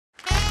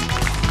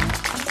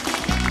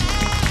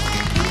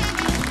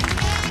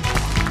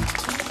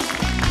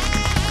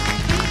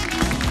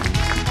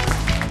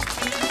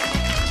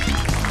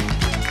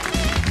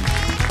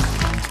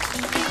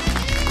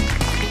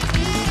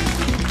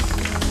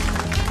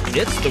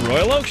It's the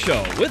Royal Oak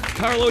Show with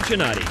Carlo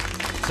Ginotti.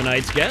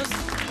 Tonight's guest,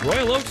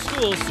 Royal Oak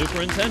School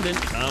Superintendent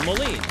Tom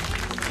Moline,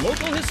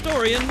 local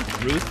historian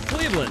Ruth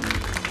Cleaveland.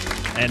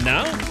 And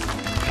now,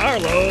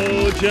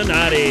 Carlo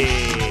Ginotti.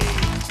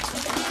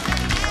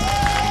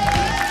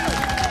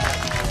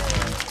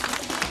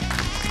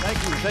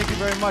 Thank you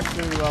very much.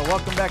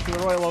 Welcome back to the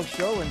Royal Oak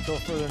Show. Until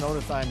further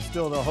notice, I'm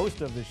still the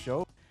host of this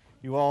show.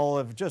 You all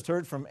have just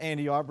heard from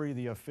Andy Aubrey,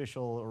 the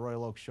official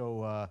Royal Oak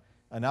Show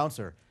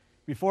announcer.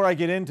 Before I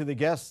get into the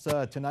guests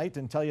tonight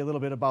and tell you a little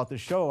bit about the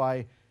show,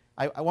 I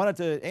wanted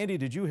to, Andy,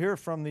 did you hear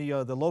from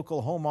the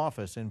local home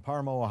office in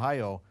Parma,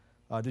 Ohio?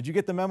 Did you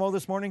get the memo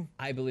this morning?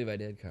 I believe I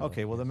did, Carlo.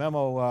 Okay, well the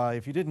memo,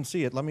 if you didn't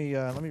see it, let me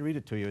read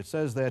it to you. It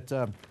says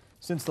that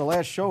since the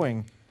last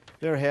showing,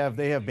 they have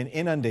been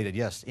inundated.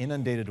 Yes,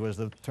 inundated was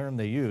the term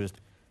they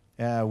used,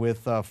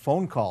 with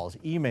phone calls,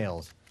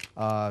 emails.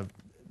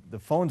 The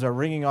phones are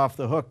ringing off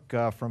the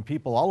hook from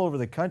people all over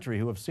the country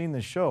who have seen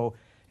this show,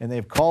 and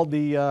they've called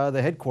the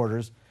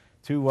headquarters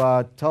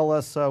to tell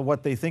us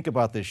what they think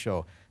about this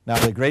show. Now,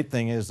 the great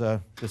thing is,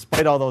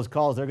 despite all those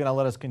calls, they're going to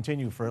let us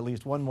continue for at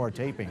least one more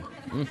taping.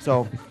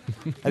 So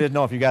I didn't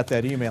know if you got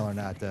that email or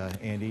not,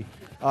 Andy.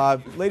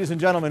 Ladies and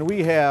gentlemen,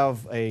 we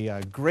have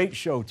a great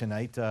show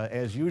tonight.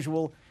 As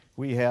usual,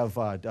 we have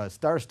a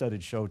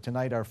star-studded show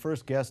tonight. Our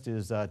first guest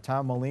is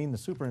Tom Moline, the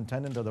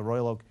superintendent of the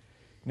Royal Oak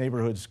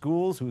Neighborhood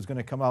Schools, who's going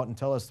to come out and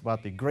tell us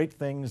about the great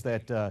things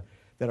that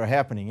are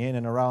happening in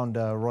and around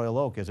Royal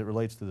Oak as it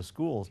relates to the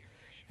schools.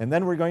 And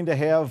then we're going to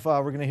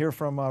hear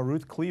from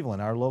Ruth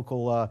Cleaveland, our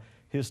local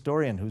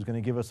historian, who's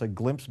going to give us a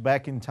glimpse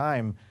back in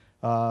time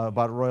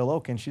about Royal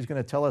Oak, and she's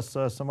going to tell us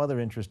some other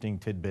interesting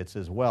tidbits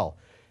as well.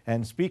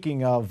 And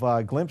speaking of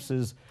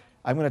glimpses,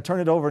 I'm going to turn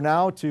it over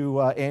now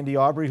to Andy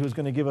Aubrey, who's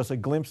going to give us a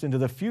glimpse into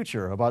the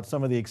future about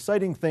some of the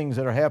exciting things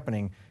that are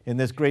happening in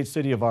this great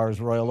city of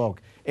ours, Royal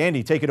Oak.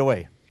 Andy, take it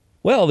away.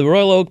 Well, the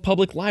Royal Oak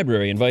Public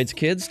Library invites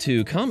kids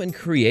to come and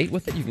create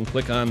with it. You can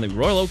click on the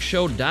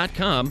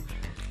royaloakshow.com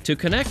to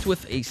connect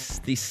with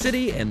the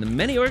city and the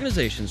many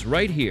organizations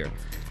right here.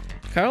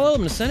 Carlo, I'm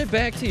going to send it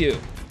back to you.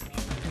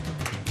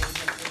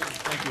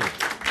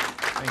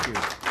 Thank you.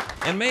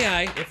 And may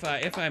I,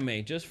 if I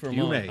may, just for a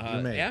moment.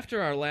 You may.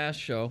 After our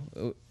last show,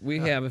 we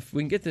have, if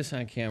we can get this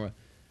on camera,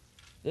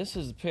 this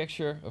is a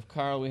picture of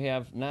Carl. We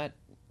have not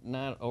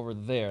over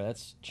there.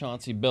 That's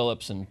Chauncey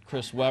Billups and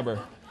Chris Weber.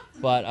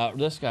 But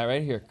this guy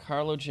right here,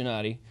 Carlo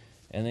Ginotti.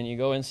 And then you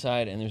go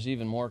inside, and there's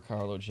even more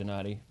Carlo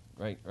Ginotti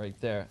right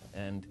there.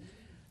 And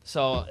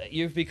so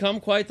you've become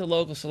quite the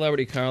local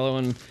celebrity, Carlo.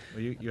 And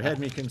well, you had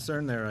me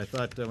concerned there. I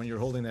thought when you were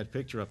holding that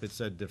picture up, it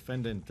said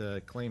defendant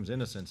claims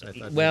innocence. I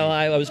thought. Well,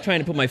 I was trying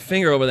to put my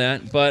finger over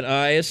that, but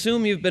I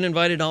assume you've been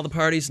invited to all the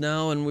parties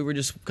now, and we were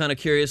just kind of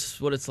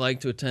curious what it's like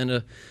to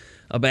attend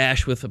a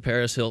bash with the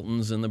Paris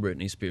Hiltons and the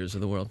Britney Spears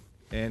of the world.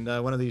 And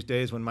one of these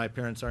days, when my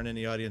parents aren't in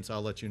the audience,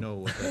 I'll let you know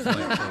what that's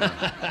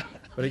like.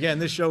 But again,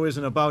 this show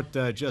isn't about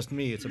just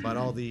me. It's about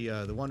all the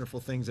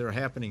wonderful things that are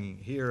happening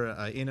here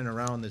in and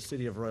around the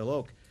city of Royal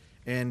Oak.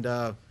 And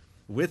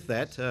with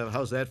that,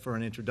 how's that for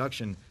an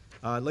introduction?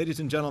 Ladies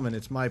and gentlemen,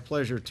 it's my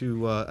pleasure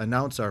to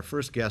announce our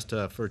first guest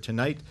for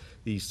tonight,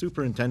 the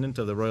superintendent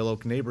of the Royal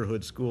Oak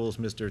Neighborhood Schools,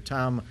 Mr.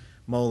 Tom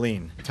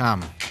Moline.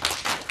 Tom,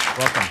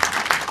 welcome.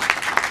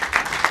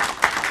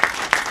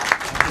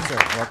 Thank you, sir.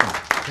 Welcome.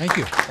 Thank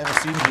you. Have a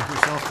seat and make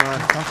yourself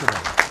comfortable.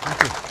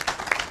 Thank you.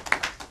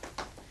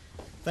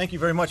 Thank you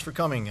very much for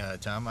coming,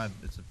 Tom.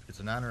 It's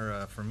an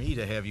honor for me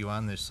to have you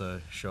on this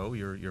show.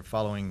 You're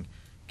following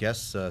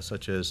guests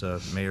such as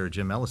Mayor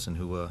Jim Ellison,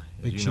 who,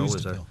 as you know,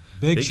 is a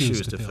big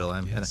shoes to fill.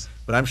 Yes.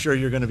 But I'm sure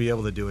you're going to be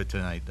able to do it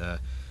tonight.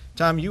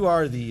 Tom, you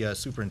are the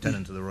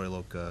superintendent of the Royal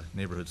Oak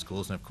Neighborhood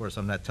Schools, and of course,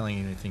 I'm not telling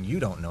you anything you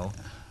don't know.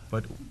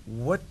 But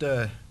what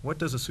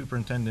does a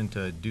superintendent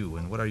do,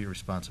 and what are your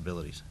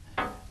responsibilities?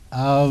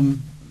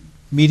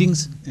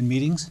 Meetings and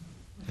meetings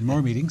and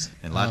more meetings.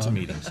 And lots of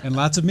meetings. And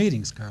lots of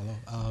meetings, Carlo.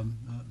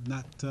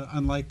 Not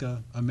unlike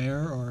a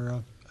mayor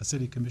or a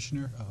city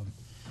commissioner.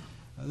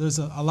 There's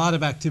a lot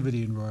of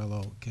activity in Royal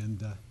Oak,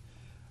 and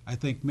I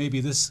think maybe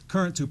this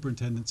current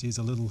superintendency is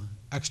a little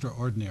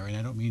extraordinary, and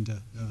I don't mean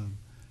to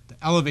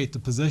elevate the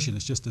position.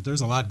 It's just that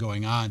there's a lot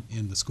going on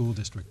in the school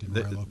district in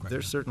Royal Oak right there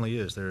now. Certainly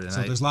is. So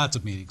there's lots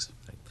of meetings.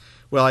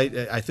 Well,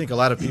 I think a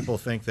lot of people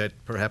think that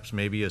perhaps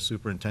maybe a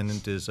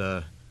superintendent is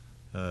a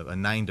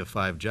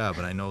 9-to-5 job,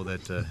 and I know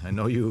that I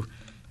know you,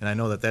 and I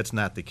know that that's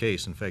not the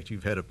case. In fact,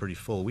 you've had a pretty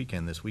full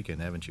weekend this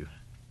weekend, haven't you?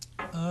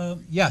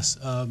 Yes,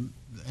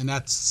 and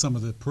that's some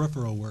of the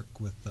peripheral work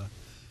with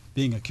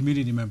being a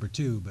community member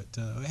too. But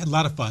we had a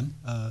lot of fun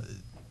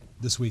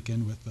this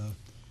weekend with a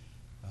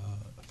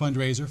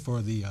fundraiser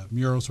for the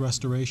murals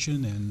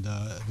restoration, and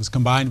it was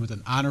combined with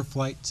an honor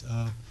flight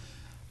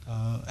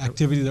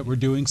activity that we're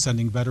doing,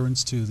 sending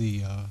veterans to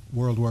the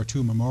World War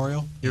II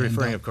Memorial. You're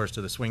referring, of course,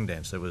 to the swing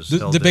dance that was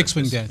the big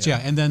swing dance,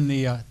 yeah. And then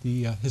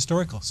the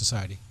Historical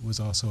Society was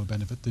also a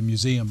benefit. The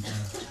museum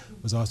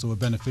was also a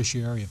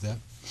beneficiary of that.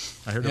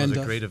 I heard it was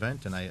a great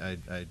event, and I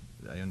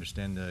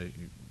understand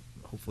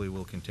hopefully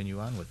we'll continue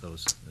on with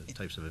those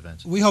types of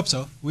events. We hope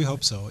so. We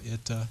hope so.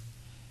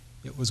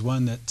 It was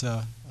one that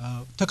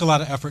took a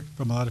lot of effort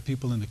from a lot of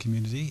people in the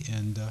community,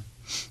 and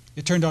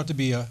it turned out to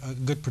be a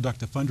good,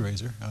 productive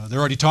fundraiser. They're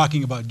already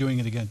talking about doing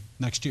it again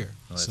next year.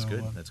 Oh, that's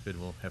good. That's good.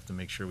 We'll have to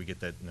make sure we get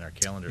that in our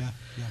calendar.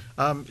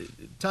 Yeah.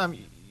 Tom,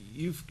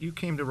 you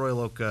came to Royal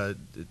Oak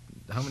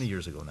how many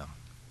years ago now?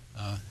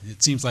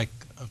 It seems like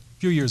a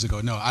few years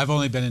ago. No, I've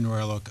only been in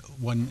Royal Oak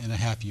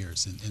 1.5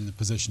 years in the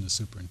position of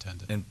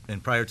superintendent.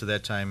 And prior to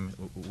that time,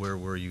 where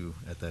were you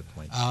at that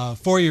point?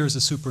 4 years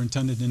as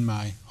superintendent in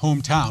my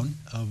hometown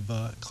of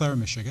Caro,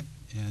 Michigan.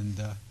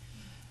 And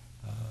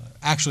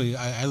actually,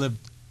 I lived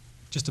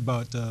just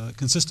about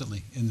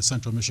consistently in the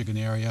central Michigan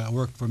area. I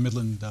worked for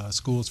Midland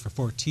Schools for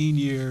 14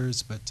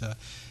 years, but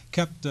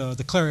kept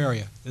the Caro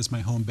area as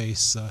my home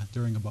base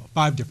during about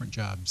 5 different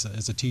jobs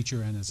as a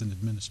teacher and as an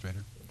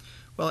administrator.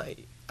 Well,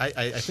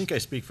 I think I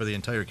speak for the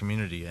entire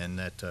community, and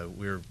that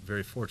we're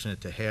very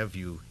fortunate to have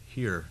you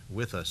here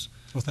with us.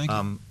 Well, thank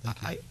you.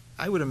 Thank you.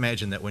 I would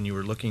imagine that when you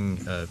were looking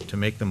to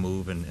make the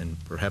move and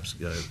perhaps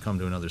come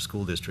to another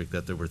school district,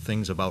 that there were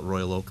things about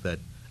Royal Oak that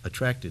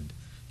attracted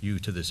you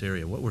to this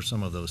area. What were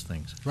some of those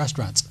things?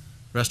 Restaurants.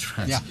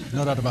 Restaurants. Yeah,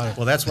 no doubt about it.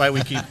 Well, that's why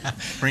we keep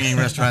bringing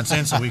restaurants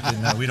in, so we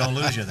don't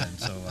lose you then.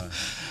 So.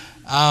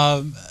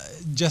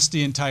 Just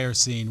the entire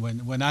scene.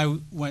 When I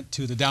went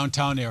to the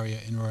downtown area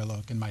in Royal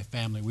Oak and my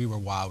family, we were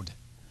wowed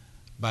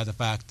by the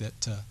fact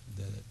that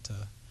it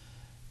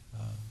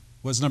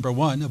was, number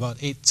one, about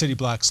 8 city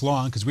blocks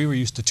long, because we were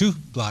used to 2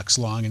 blocks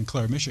long in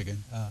Caro,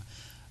 Michigan,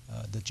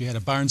 that you had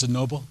a Barnes &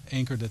 Noble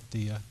anchored at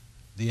the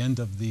end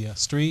of the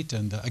street,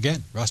 and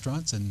again,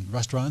 restaurants and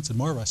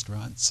more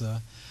restaurants,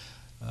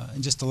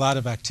 and just a lot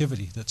of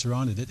activity that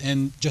surrounded it,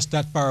 and just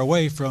that far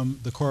away from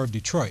the core of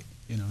Detroit,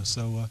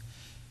 so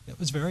it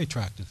was very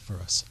attractive for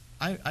us.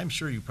 I'm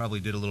sure you probably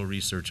did a little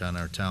research on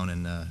our town,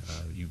 and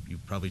you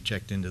probably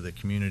checked into the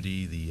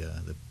community,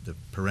 the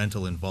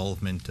parental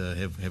involvement.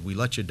 Have we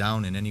let you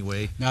down in any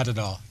way? Not at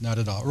all, not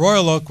at all.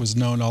 Royal Oak was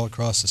known all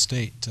across the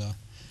state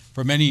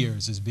for many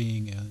years as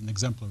being an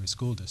exemplary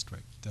school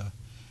district.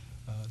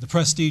 The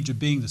prestige of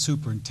being the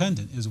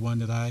superintendent is one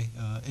that I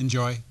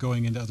enjoy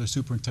going into other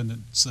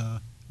superintendents'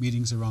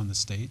 meetings around the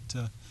state.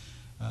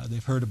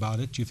 They've heard about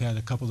it. You've had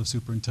a couple of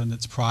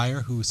superintendents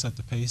prior who set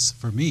the pace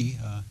for me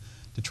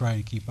to try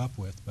and keep up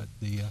with. But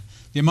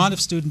the amount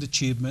of student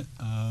achievement,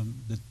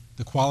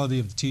 the quality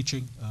of the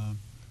teaching,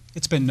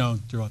 it's been known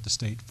throughout the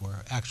state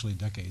for actually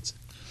decades.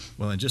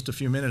 Well, in just a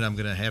few minutes, I'm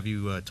going to have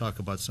you talk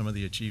about some of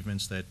the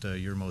achievements that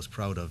you're most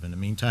proud of. In the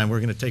meantime, we're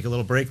going to take a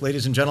little break.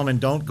 Ladies and gentlemen,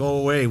 don't go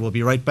away. We'll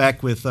be right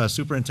back with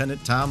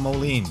Superintendent Tom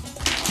Moline.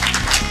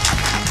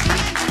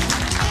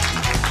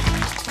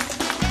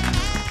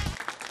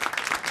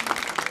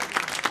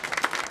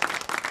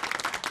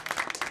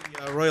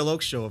 Royal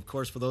Oak Show. Of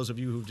course, for those of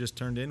you who've just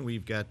turned in,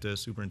 we've got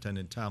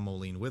Superintendent Tom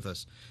Moline with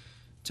us.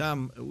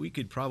 Tom, we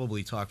could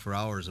probably talk for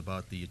hours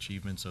about the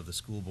achievements of the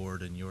school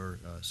board and your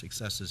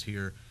successes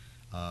here,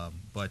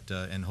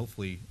 and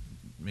hopefully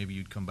maybe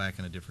you'd come back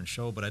on a different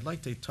show, but I'd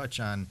like to touch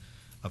on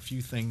a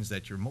few things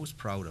that you're most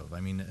proud of.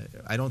 I mean,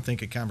 I don't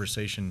think a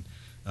conversation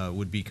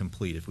would be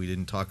complete if we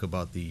didn't talk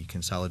about the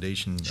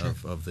consolidation Sure.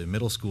 of the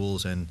middle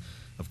schools and,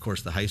 of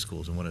course, the high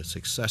schools, and what a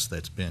success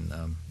that's been.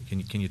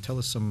 Can you tell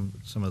us some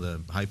of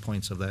the high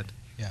points of that?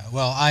 Yeah,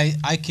 well,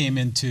 I came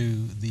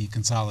into the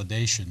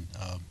consolidation,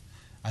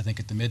 I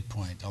think, at the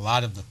midpoint. A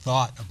lot of the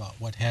thought about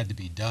what had to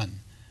be done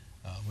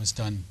was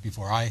done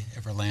before I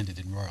ever landed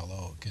in Royal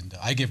Oak. And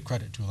I give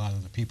credit to a lot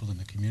of the people in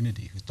the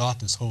community who thought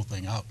this whole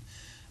thing out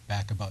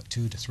back about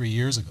 2 to 3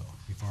 years ago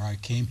before I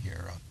came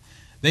here.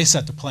 They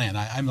set the plan.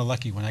 I'm the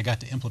lucky one. I got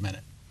to implement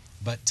it.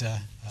 But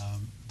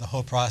the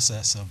whole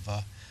process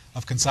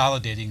of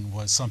consolidating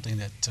was something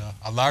that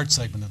a large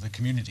segment of the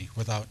community,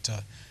 without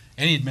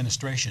any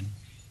administration,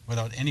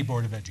 without any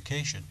Board of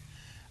Education,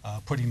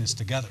 putting this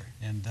together.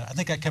 And I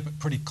think I kept it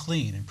pretty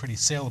clean and pretty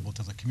saleable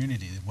to the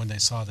community when they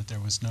saw that there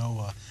was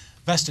no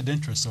vested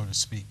interest, so to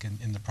speak,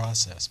 in the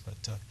process.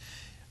 But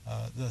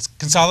the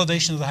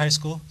consolidation of the high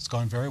school has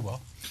gone very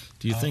well.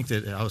 Do you think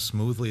that how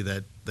smoothly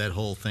that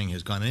whole thing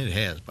has gone? And it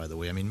has, by the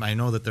way. I mean, I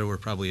know that there were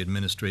probably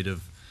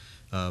administrative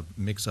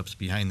mix-ups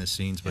behind the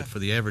scenes, but for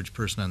the average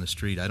person on the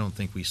street, I don't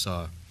think we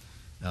saw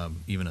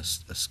even a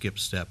skip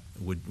step.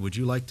 Would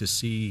you like to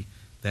see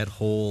that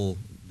whole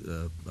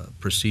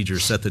procedure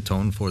set the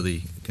tone for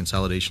the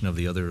consolidation of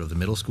the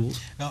middle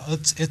schools? No,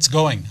 it's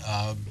going,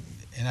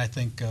 and I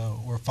think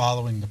we're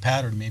following the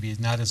pattern. Maybe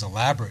not as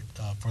elaborate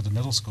for the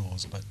middle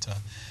schools, but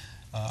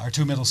our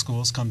 2 middle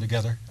schools come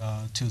together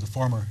to the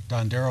former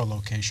Dondero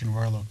location,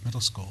 Royal Oak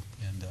Middle School,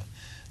 and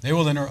they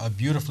will enter a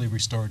beautifully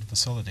restored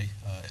facility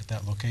at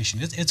that location.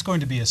 It's going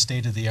to be a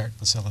state-of-the-art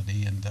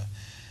facility, and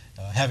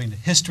having the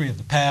history of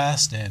the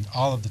past and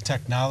all of the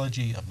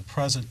technology of the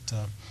present,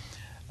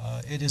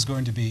 it is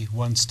going to be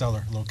one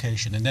stellar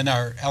location. And then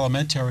our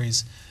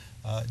elementaries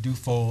do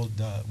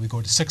fold. We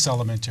go to 6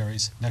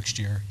 elementaries next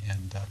year,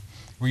 and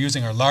we're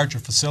using our larger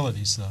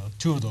facilities.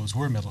 2 of those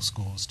were middle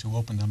schools to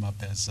open them up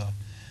as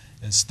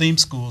theme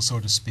schools, so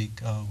to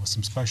speak, with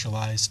some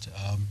specialized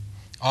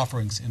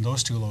offerings in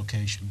those 2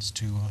 locations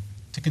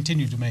to to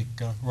continue to make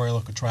Royal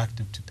Oak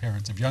attractive to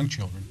parents of young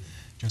children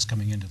just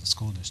coming into the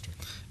school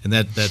district. And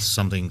that's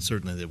something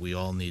certainly that we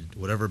all need.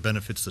 Whatever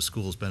benefits the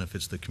schools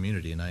benefits the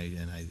community, and I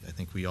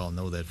think we all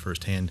know that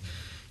firsthand.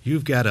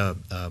 You've got a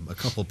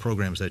couple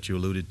programs that you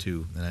alluded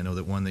to, and I know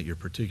that one that you're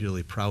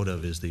particularly proud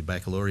of is the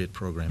baccalaureate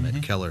program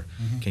at Keller.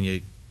 Can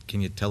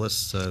you tell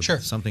us Sure.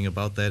 something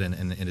about that?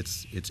 And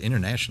it's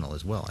international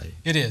as well.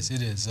 It is.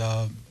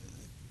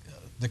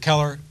 The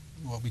Keller,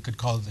 what we could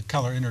call the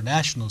Keller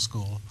International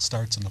School,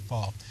 starts in the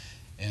fall.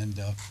 And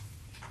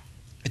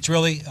it's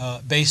really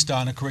based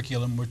on a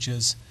curriculum which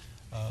is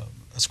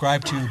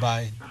ascribed to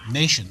by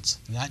nations,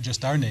 not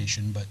just our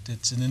nation, but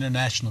it's an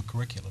international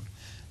curriculum.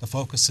 The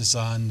focus is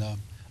on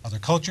other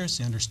cultures,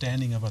 the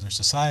understanding of other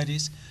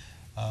societies,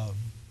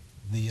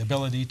 the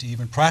ability to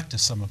even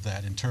practice some of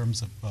that in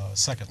terms of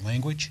second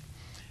language.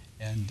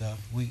 And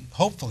we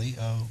hopefully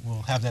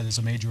will have that as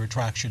a major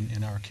attraction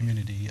in our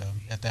community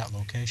at that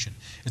location.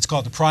 It's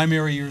called the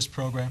Primary Years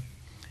Program.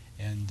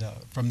 And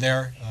from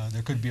there,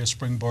 there could be a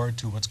springboard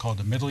to what's called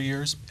the middle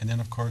years, and then,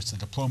 of course, the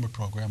diploma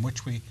program,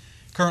 which we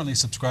currently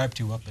subscribe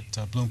to up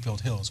at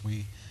Bloomfield Hills.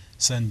 We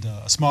send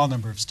a small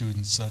number of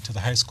students to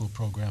the high school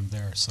program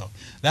there. So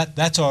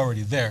that's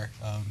already there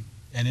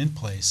and in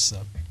place,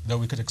 though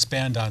we could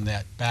expand on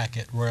that back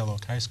at Royal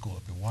Oak High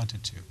School if we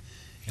wanted to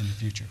in the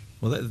future.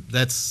 Well,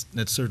 that's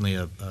certainly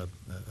a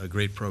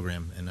great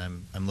program, and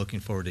I'm looking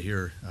forward to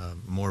hear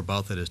more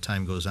about that as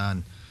time goes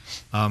on.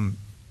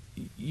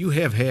 You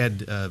have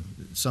had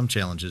some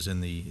challenges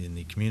in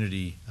the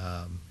community,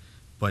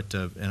 but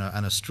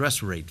on a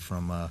stress rate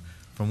from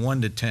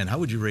 1 to 10, how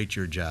would you rate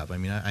your job? I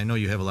mean, I know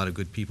you have a lot of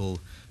good people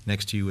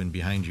next to you and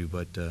behind you,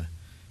 but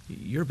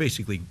you're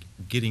basically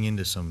getting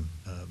into some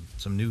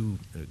new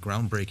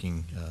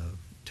groundbreaking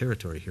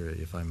territory here,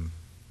 if I'm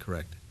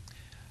correct.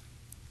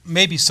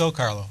 Maybe so,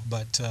 Carlo,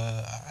 but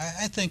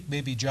I think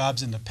maybe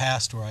jobs in the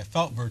past where I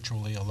felt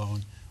virtually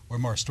alone were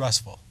more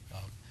stressful.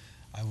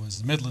 I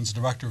was the Midlands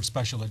Director of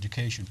Special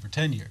Education for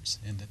 10 years,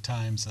 and at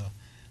times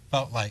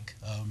felt like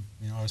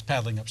I was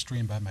paddling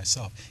upstream by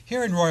myself.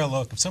 Here in Royal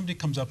Oak, if somebody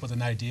comes up with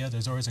an idea,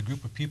 there's always a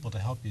group of people to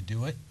help you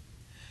do it.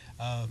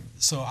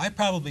 So I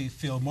probably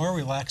feel more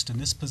relaxed in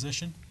this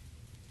position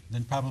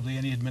than probably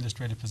any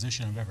administrative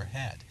position I've ever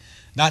had.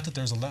 Not that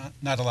there's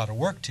not a lot of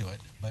work to it,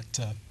 but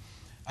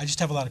I just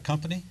have a lot of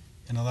company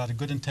and a lot of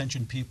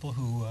good-intentioned people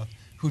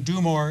who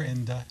do more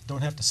and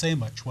don't have to say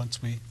much once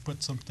we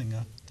put something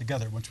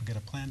together, once we get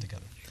a plan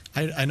together.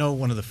 I know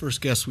one of the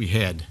first guests we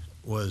had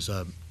was,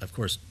 of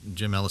course,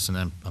 Jim Ellison.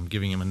 I'm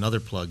giving him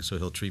another plug, so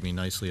he'll treat me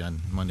nicely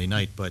on Monday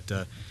night. But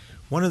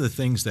one of the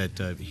things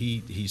that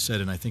he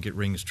said, and I think it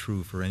rings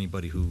true for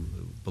anybody who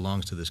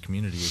belongs to this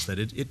community, is that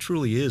it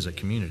truly is a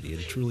community.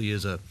 It truly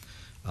is a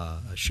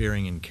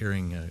sharing and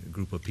caring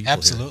group of people.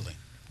 Absolutely.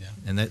 Here.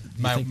 Yeah. And that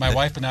my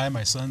wife and I,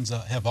 my sons,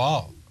 have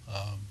all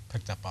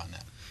picked up on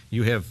that.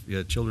 You have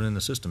children in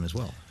the system as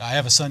well. I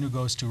have a son who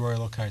goes to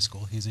Royal Oak High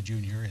School. He's a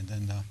junior. And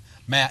then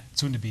Matt,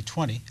 soon to be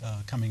 20,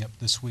 coming up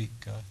this week,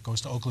 goes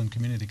to Oakland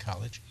Community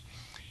College.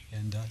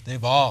 And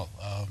they've all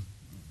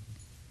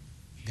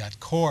got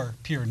core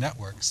peer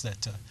networks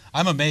that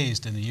I'm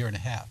amazed in a year and a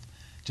half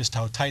just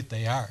how tight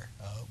they are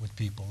with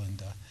people.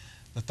 And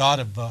the thought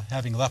of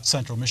having left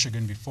Central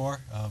Michigan before,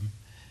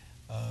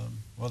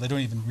 well, they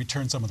don't even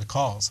return some of the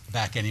calls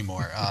back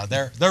anymore.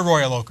 They're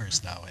Royal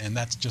Oakers now, and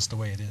that's just the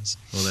way it is.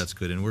 Well, that's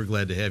good, and we're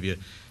glad to have you.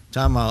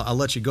 Tom, I'll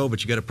let you go,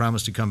 but you got to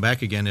promise to come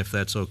back again if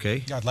that's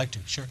okay. Yeah, I'd like to,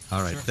 sure.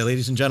 All right. Sure.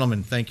 Ladies and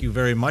gentlemen, thank you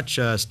very much.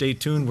 Stay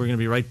tuned. We're going to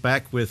be right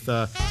back with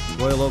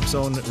Royal Oak's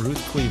own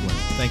Ruth Cleveland.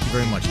 Thank you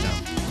very much,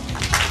 Tom.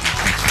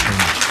 Thanks very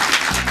much.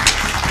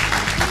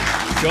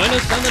 Join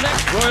us on the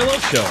next Royal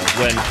Oak Show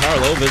when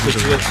Carlo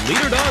visits with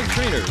leader dog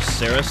trainers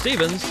Sarah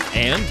Stevens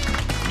and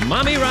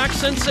Mommy Rock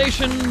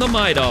sensation, the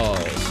My Dolls.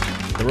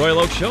 The Royal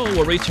Oak Show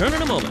will return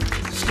in a moment.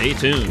 Stay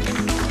tuned.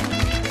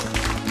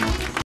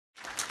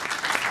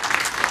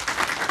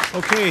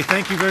 Okay,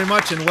 thank you very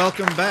much, and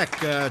welcome back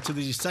to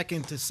the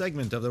second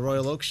segment of the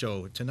Royal Oak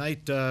Show.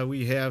 Tonight,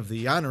 we have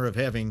the honor of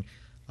having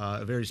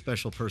a very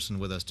special person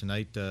with us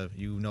tonight.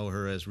 You know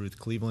her as Ruth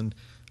Cleveland.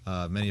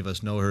 Many of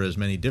us know her as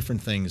many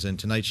different things, and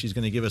tonight she's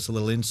going to give us a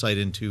little insight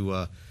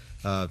into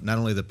not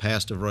only the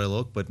past of Royal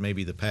Oak, but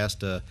maybe the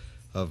past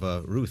of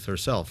Ruth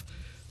herself.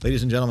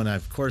 Ladies and gentlemen,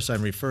 of course,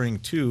 I'm referring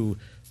to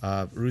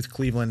Ruth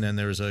Cleveland, and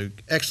there's an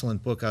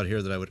excellent book out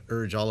here that I would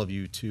urge all of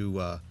you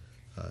to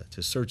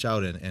search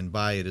out and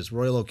buy. It is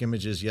Royal Oak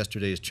Images,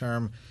 Yesterday's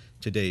Charm,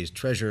 Today's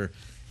Treasure.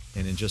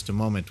 And in just a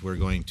moment, we're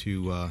going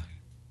to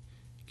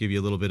give you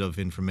a little bit of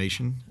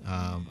information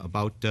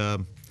about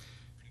the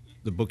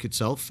book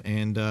itself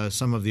and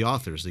some of the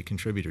authors, the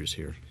contributors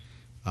here.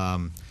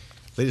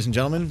 Ladies and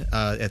gentlemen,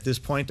 at this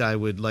point, I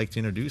would like to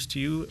introduce to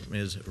you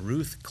Ms.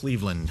 Ruth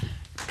Cleveland.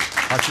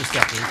 Watch your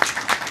step, Ruth.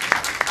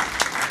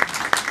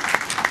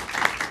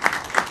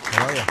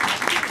 How are you?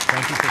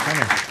 Thank you for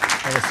coming.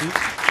 Have a seat.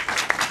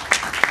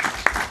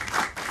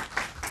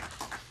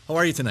 How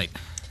are you tonight?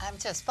 I'm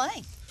just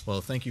fine.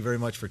 Well, thank you very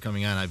much for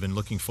coming on. I've been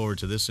looking forward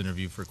to this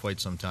interview for quite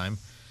some time.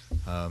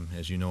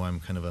 As you know, I'm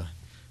kind of a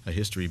a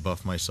history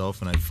buff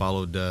myself, and I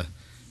followed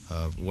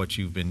what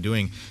you've been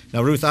doing.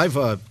 Now, Ruth, I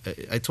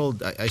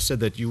said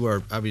that you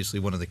are obviously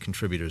one of the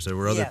contributors. There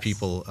were other Yes.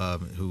 people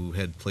who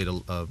had played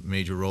a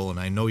major role, and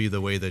I know you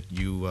the way that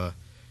you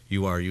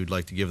are. You'd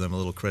like to give them a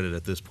little credit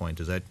at this point.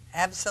 Is that?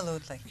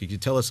 Absolutely. Could you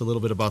tell us a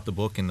little bit about the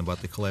book and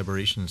about the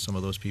collaboration of some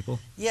of those people?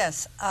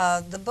 Yes,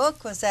 the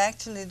book was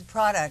actually the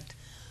product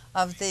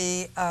of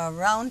the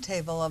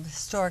roundtable of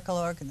historical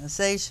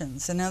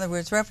organizations. In other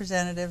words,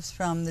 representatives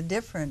from the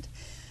different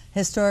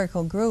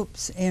historical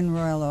groups in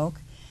Royal Oak.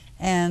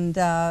 And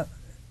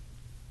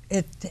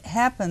it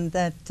happened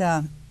that,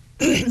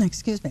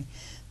 excuse me,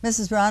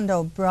 Mrs.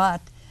 Rondo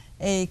brought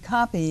a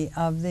copy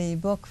of the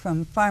book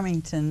from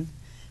Farmington,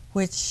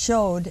 which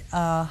showed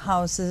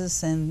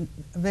houses and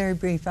a very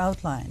brief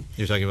outline.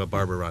 You're talking about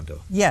Barbara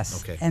Rondo?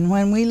 Yes. Okay. And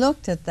when we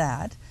looked at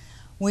that,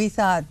 we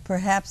thought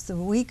perhaps that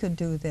we could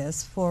do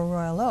this for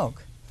Royal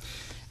Oak.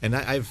 And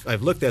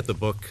I've looked at the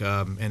book,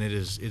 and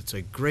it's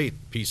a great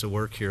piece of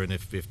work here. And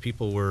if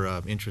people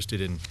were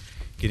interested in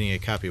getting a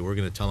copy, we're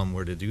going to tell them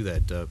where to do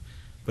that.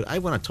 But I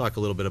want to talk a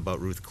little bit about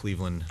Ruth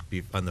Cleveland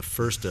on the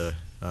first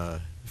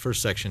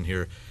section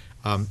here.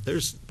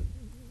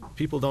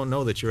 People don't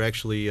know that you're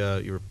actually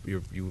you're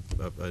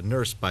a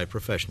nurse by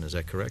profession. Is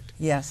that correct?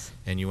 Yes.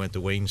 And you went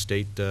to Wayne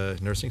State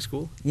Nursing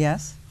School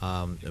Yes.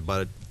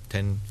 about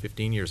 10,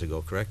 15 years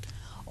ago, correct?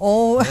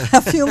 Oh,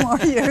 a few more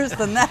years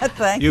than that.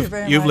 Thank you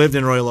very much. You've lived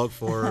in Royal Oak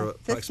for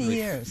 50 approximately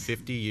years.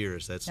 50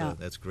 years. That's Yeah.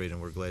 That's great,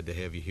 and we're glad to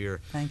have you here.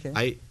 Thank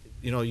you.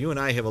 You and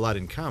I have a lot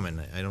in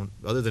common. I don't,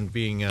 other than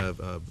being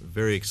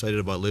very excited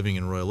about living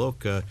in Royal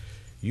Oak.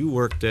 You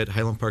worked at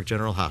Highland Park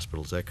General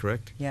Hospital. Is that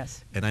correct?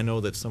 Yes. And I know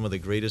that some of the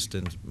greatest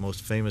and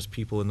most famous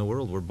people in the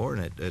world were born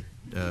at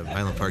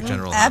Highland Park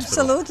General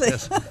Hospital. Absolutely.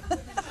 Yes.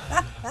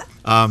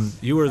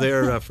 You were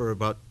there for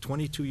about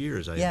 22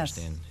 years, I Yes.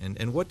 understand.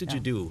 And what did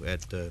you do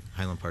at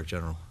Highland Park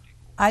General?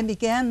 I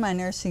began my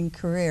nursing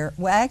career.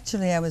 Well,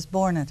 actually, I was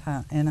born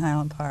in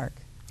Highland Park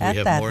at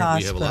We that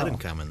hospital. have a lot in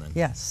common then.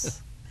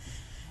 Yes.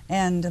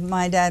 And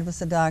my dad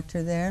was a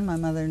doctor there, and my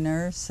mother a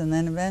nurse, and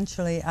then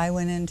eventually I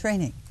went in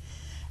training.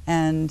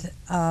 And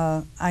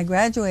I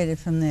graduated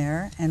from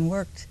there and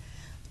worked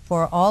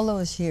for all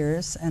those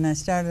years, and I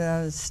started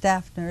out as a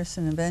staff nurse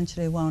and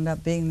eventually wound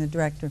up being the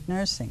director of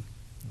nursing.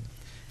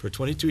 For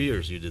 22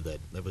 years you did that.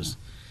 That was,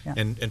 Yeah.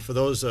 and for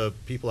those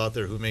people out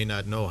there who may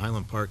not know,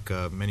 Highland Park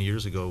many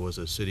years ago was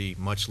a city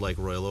much like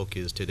Royal Oak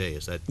is today.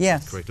 Is that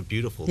Yes. correct? A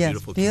beautiful, Yes,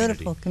 beautiful community.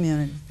 beautiful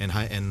community.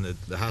 And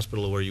the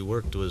hospital where you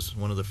worked was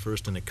one of the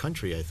first in the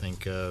country, I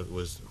think,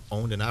 was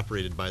owned and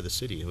operated by the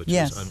city, which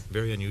Yes. is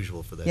very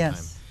unusual for that Yes.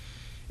 time.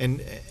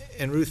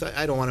 And Ruth,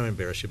 I don't want to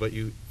embarrass you, but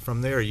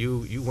from there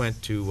you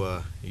went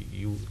to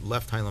you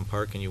left Highland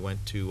Park and you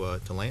went to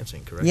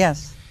Lansing, correct?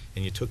 Yes.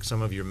 And you took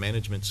some of your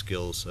management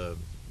skills.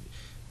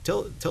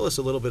 Tell us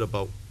a little bit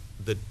about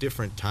the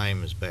different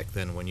times back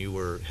then when you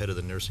were head of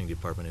the nursing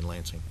department in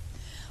Lansing.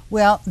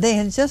 Well, they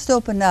had just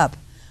opened up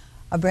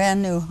a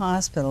brand new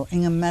hospital,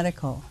 Ingham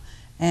Medical,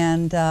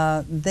 and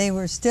they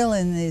were still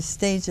in the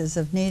stages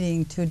of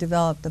needing to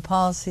develop the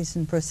policies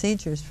and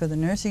procedures for the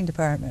nursing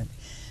department,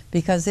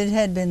 because it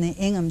had been the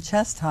Ingham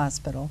Chest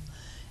Hospital,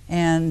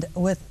 and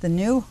with the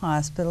new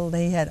hospital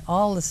they had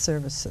all the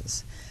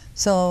services.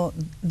 So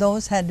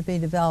those had to be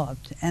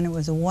developed, and it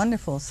was a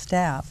wonderful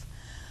staff.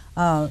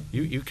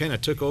 You kind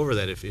of took over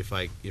that, if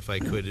I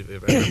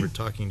remember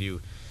talking to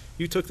you.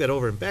 You took that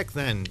over, and back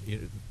then,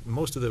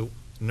 most of the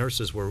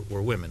nurses were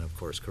women, of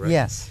course, correct?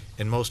 Yes.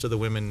 And most of the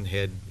women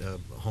had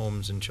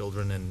homes and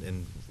children,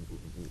 and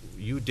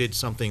you did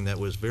something that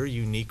was very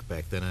unique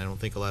back then. I don't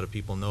think a lot of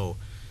people know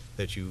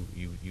that you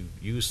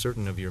used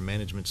certain of your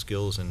management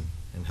skills and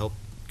helped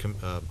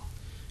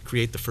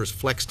create the first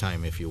flex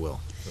time, if you will.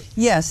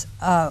 Yes,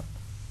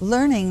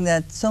 learning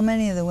that so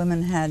many of the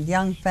women had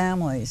young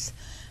families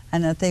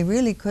and that they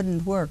really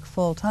couldn't work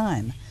full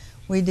time,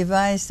 we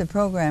devised a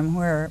program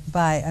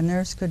whereby a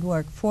nurse could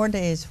work 4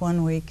 days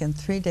one week and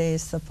 3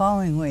 days the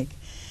following week.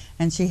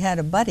 And she had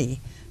a buddy,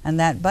 and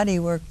that buddy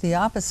worked the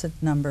opposite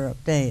number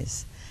of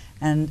days.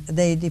 And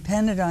they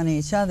depended on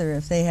each other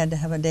if they had to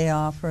have a day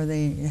off or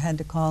they had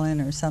to call in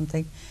or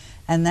something.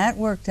 And that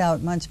worked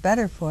out much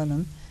better for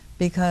them,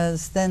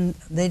 because then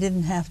they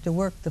didn't have to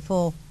work the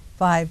full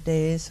 5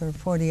 days or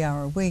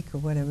 40-hour week or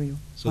whatever you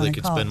So want they to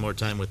could call spend it. more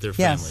time with their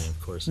Yes. family,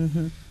 of course.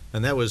 Mm-hmm.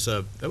 And that was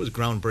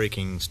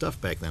groundbreaking stuff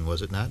back then,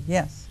 was it not?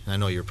 Yes. I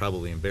know you're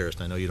probably embarrassed.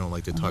 I know you don't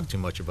like to talk too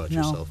much about No,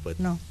 yourself, but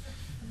no.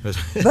 but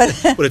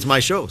But- it's my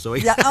show, so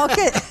Yeah,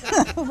 okay,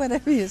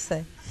 whatever you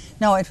say.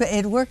 No,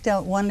 it worked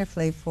out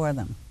wonderfully for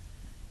them.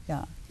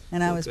 Yeah,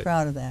 and I Well, was good.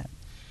 proud of that.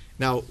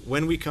 Now,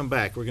 when we come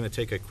back, we're going to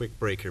take a quick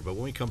break here, but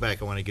when we come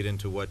back, I want to get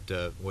into what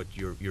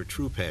your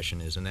true passion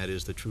is, and that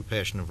is the true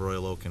passion of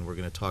Royal Oak, and we're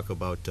going to talk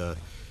about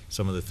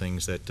some of the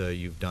things that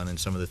you've done and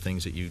some of the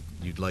things that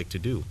you'd like to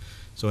do.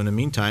 So in the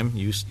meantime,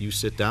 you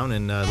sit down,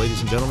 and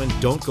ladies and gentlemen,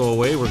 don't go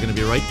away. We're going to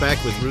be right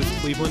back with Ruth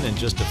Cleveland in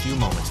just a few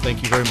moments.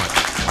 Thank you very much.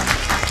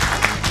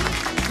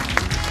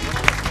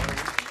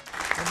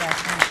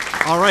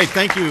 All right,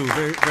 thank you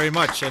very, very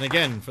much. And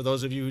again, for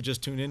those of you who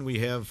just tuned in, we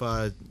have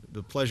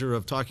the pleasure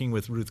of talking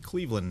with Ruth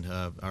Cleaveland,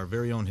 our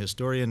very own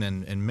historian,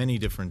 and many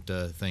different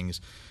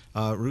things.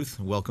 Ruth,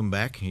 welcome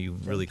back. You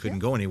really couldn't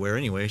go anywhere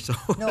anyway. So,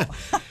 No,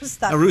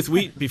 stop. Now, Ruth,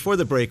 before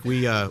the break,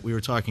 we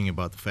were talking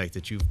about the fact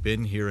that you've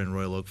been here in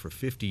Royal Oak for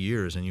 50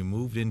 years, and you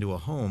moved into a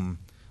home,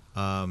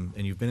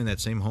 and you've been in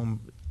that same home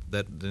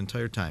the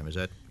entire time. Is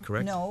that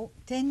correct? No,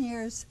 10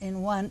 years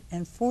in one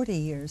and 40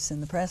 years in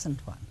the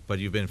present one. But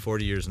you've been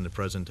 40 years in the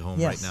present home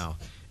Yes. right now.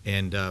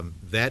 And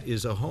that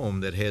is a home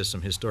that has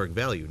some historic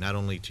value, not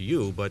only to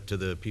you, but to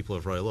the people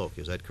of Royal Oak.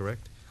 Is that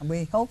correct?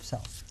 We hope so,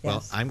 Well,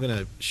 yes. I'm going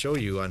to show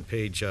you on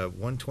page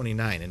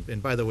 129,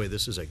 and by the way,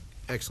 this is an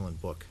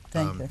excellent book.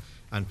 Thank you.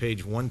 On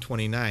page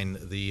 129,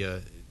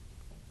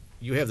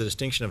 you have the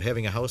distinction of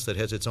having a house that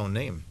has its own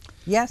name.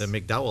 Yes. The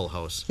McDowell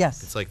House.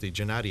 Yes. It's like the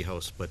Ginotti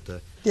House, but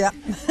Yeah.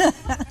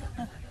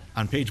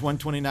 on page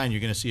 129,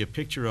 you're going to see a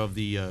picture of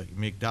the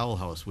McDowell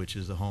House, which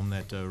is the home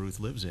that Ruth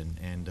lives in.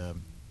 And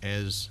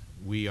as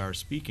we are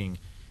speaking,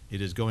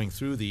 it is going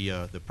through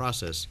the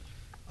process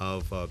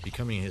of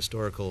becoming a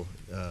historical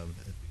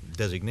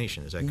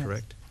designation. Is that Yes.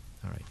 correct?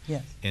 All right.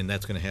 Yes. And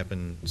that's going to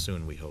happen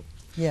soon, we hope.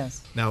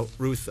 Yes. Now,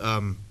 Ruth,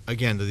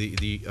 again,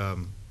 the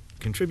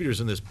contributors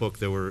in this book,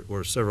 there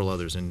were several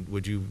others, and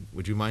would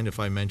you mind if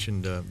I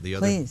mentioned the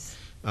other? Please.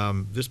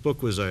 This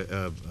book was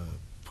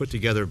put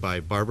together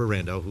by Barbara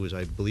Randall, who is,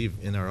 I believe,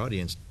 in our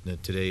audience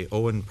today,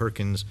 Owen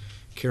Perkins,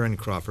 Karen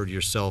Crawford,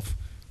 yourself,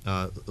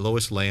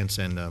 Lois Lance,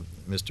 and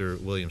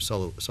Mr. William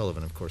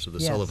Sullivan, of course, of the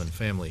Yes. Sullivan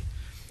family.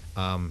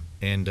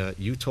 And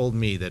you told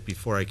me that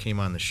before I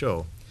came on the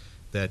show,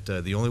 that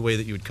the only way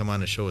that you would come on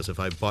the show is if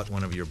I bought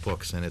one of your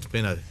books, and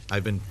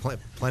I've been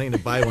planning to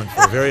buy one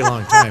for a very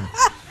long time.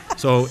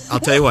 So I'll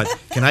tell you what,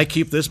 can I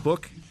keep this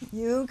book?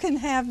 You can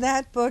have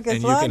that book as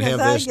And you long can as have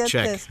I this get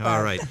check. this All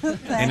part. right.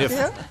 Thank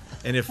you.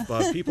 And if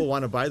people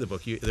want to buy the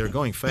book, they're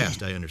going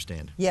fast, I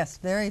understand. Yes,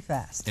 very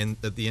fast. And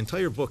the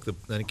entire book,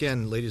 and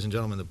again, ladies and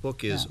gentlemen, the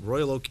book is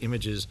Royal Oak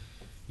Images,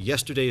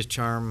 Yesterday's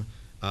Charm,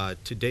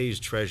 Today's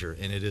Treasure.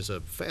 And it is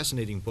a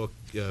fascinating book,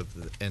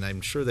 and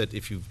I'm sure that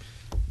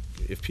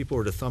if people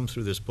were to thumb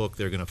through this book,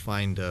 they're going to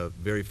find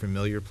very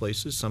familiar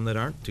places, some that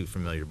aren't too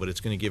familiar, but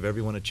it's going to give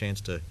everyone a chance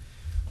to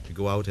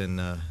go out and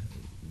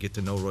get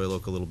to know Royal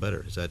Oak a little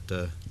better. Is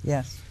that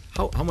Yes.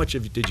 how much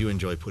did you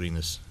enjoy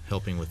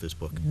helping with this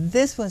book?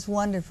 This was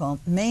wonderful,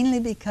 mainly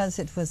because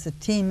it was a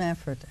team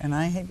effort, and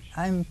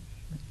I'm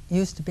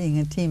used to being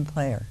a team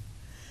player,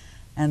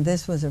 and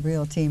this was a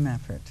real team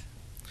effort.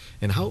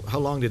 And how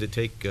long did it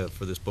take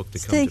for this book to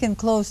It's come taken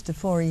close to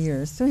 4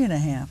 years,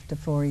 3.5 to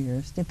 4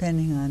 years,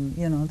 depending on,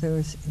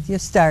 you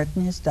start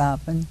and you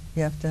stop, and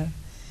you have to,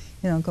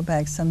 go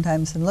back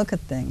sometimes and look at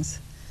things.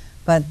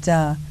 But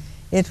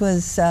it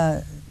was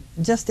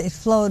it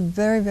flowed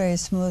very, very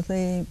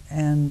smoothly,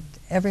 and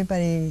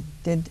everybody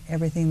did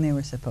everything they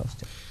were supposed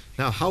to.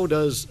 Now, how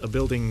does a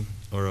building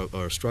or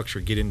a structure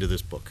get into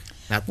this book?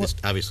 It's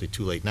obviously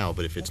too late now,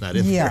 but if it's not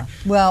in there. Yeah,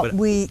 well, But-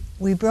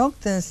 we broke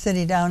the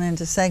city down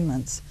into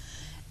segments,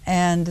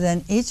 and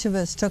then each of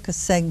us took a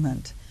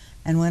segment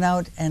and went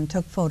out and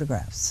took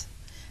photographs.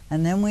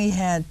 And then we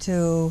had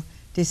to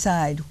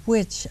decide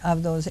which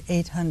of those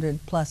 800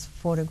 plus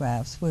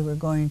photographs we were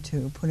going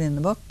to put in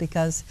the book,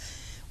 because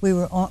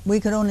we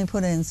could only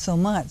put in so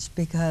much,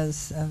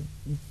 because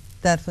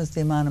that was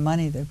the amount of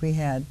money that we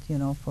had,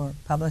 for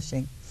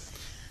publishing.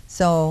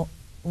 So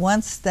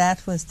once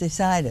that was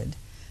decided,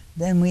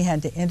 then we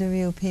had to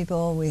interview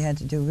people, we had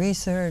to do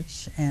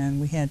research,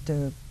 and we had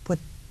to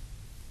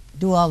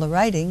do all the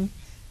writing,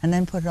 and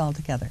then put it all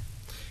together.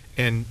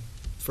 And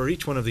for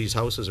each one of these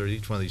houses or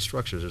each one of these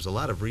structures, there's a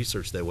lot of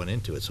research that went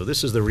into it. So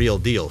this is the real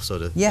deal,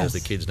 Yes. as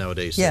the kids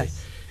nowadays say.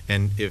 Yes.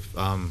 And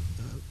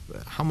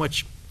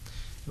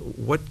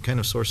what kind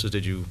of sources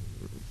did you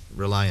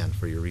rely on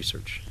for your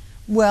research?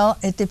 Well,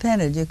 it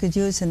depended. You could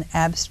use an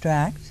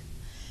abstract.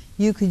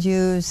 You could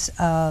use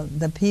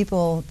the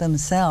people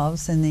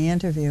themselves in the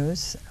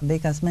interviews,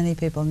 because many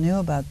people knew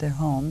about their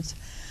homes.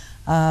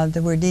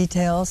 There were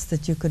details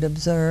that you could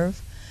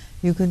observe.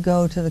 You could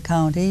go to the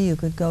county, you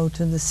could go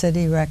to the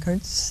city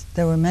records.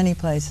 There were many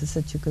places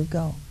that you could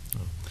go.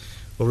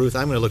 Well, Ruth,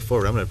 I'm going to look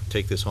forward. I'm going to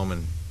take this home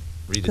and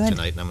read it Good.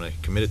 tonight, and I'm going to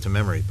commit it to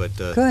memory. But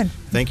Good.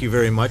 Thank you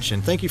very much,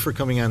 and thank you for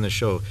coming on the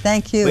show.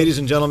 Thank you. Ladies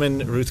and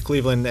gentlemen, Ruth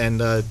Cleveland,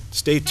 and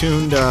stay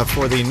tuned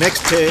for the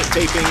next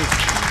taping,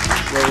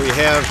 where we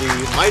have the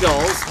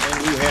Midals, and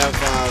we have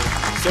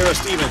Sarah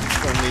Stevens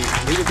from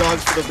the Leader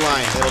Dogs for the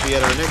Blind. That'll be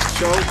at our next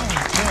show.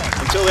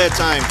 Until that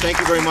time, thank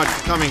you very much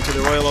for coming to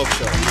the Royal Oak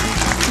Show.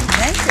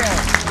 Thank you.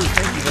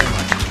 Thank you very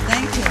much.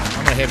 Thank you.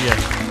 I'm going to have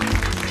you